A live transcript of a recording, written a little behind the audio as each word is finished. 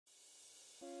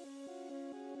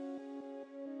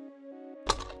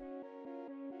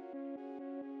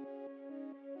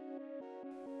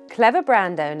Clever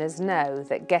brand owners know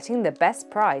that getting the best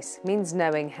price means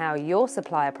knowing how your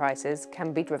supplier prices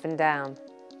can be driven down.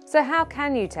 So how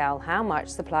can you tell how much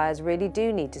suppliers really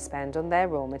do need to spend on their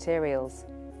raw materials?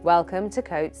 Welcome to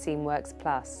Coats Seamworks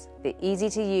Plus, the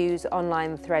easy-to-use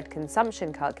online thread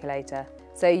consumption calculator,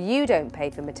 so you don't pay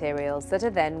for materials that are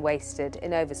then wasted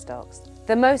in overstocks.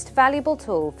 The most valuable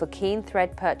tool for keen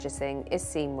thread purchasing is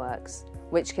Seamworks,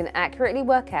 which can accurately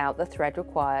work out the thread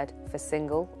required for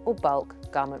single or bulk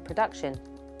garment production.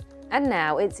 And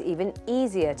now it's even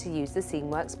easier to use the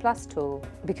Seamworks Plus tool,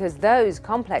 because those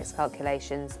complex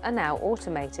calculations are now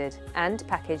automated and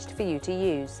packaged for you to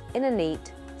use in a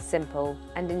neat, simple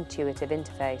and intuitive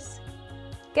interface.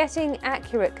 Getting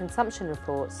accurate consumption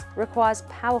reports requires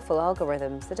powerful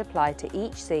algorithms that apply to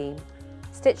each seam,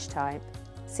 stitch type,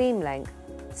 seam length,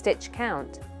 stitch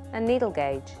count and needle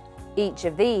gauge. Each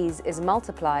of these is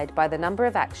multiplied by the number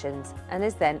of actions and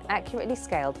is then accurately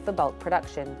scaled for bulk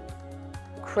production.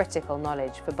 Critical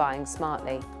knowledge for buying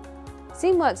smartly.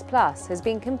 Seamworks Plus has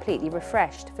been completely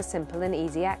refreshed for simple and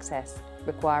easy access,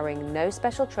 requiring no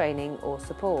special training or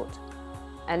support.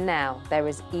 And now there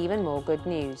is even more good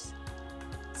news.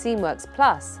 Seamworks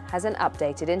Plus has an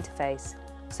updated interface,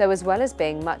 so as well as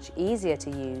being much easier to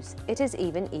use, it is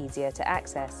even easier to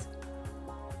access.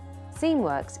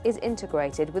 Seamworks is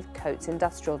integrated with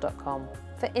coatsindustrial.com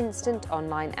for instant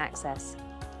online access.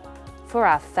 For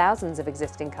our thousands of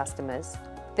existing customers,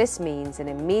 this means an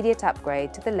immediate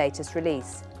upgrade to the latest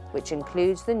release, which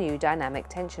includes the new dynamic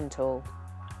tension tool.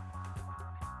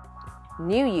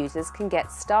 New users can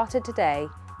get started today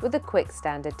with the quick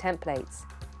standard templates,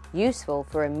 useful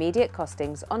for immediate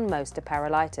costings on most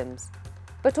apparel items,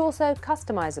 but also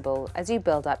customizable as you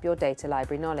build up your data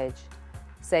library knowledge,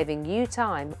 saving you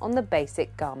time on the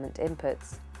basic garment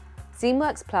inputs.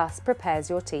 Seamworks Plus prepares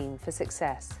your team for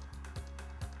success.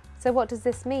 So what does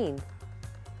this mean?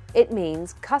 It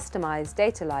means customized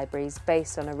data libraries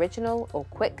based on original or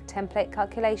quick template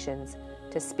calculations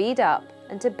to speed up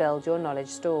and to build your knowledge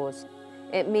stores.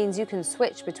 It means you can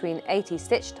switch between 80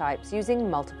 stitch types using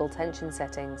multiple tension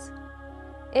settings.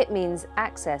 It means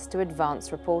access to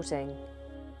advanced reporting.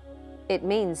 It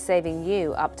means saving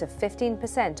you up to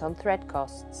 15% on thread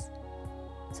costs.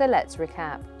 So let's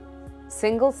recap.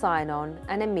 Single sign-on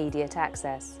and immediate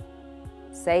access.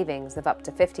 Savings of up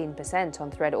to 15%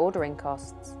 on thread ordering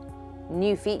costs.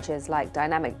 New features like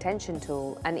dynamic tension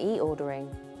tool and e-ordering.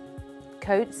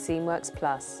 Coats Seamworks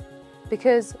Plus.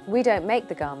 Because we don't make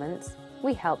the garments,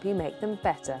 we help you make them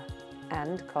better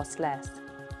and cost less.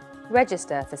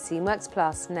 Register for Seamworks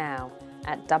Plus now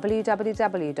at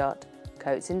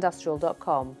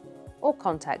www.coatsindustrial.com or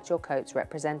contact your Coats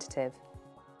representative.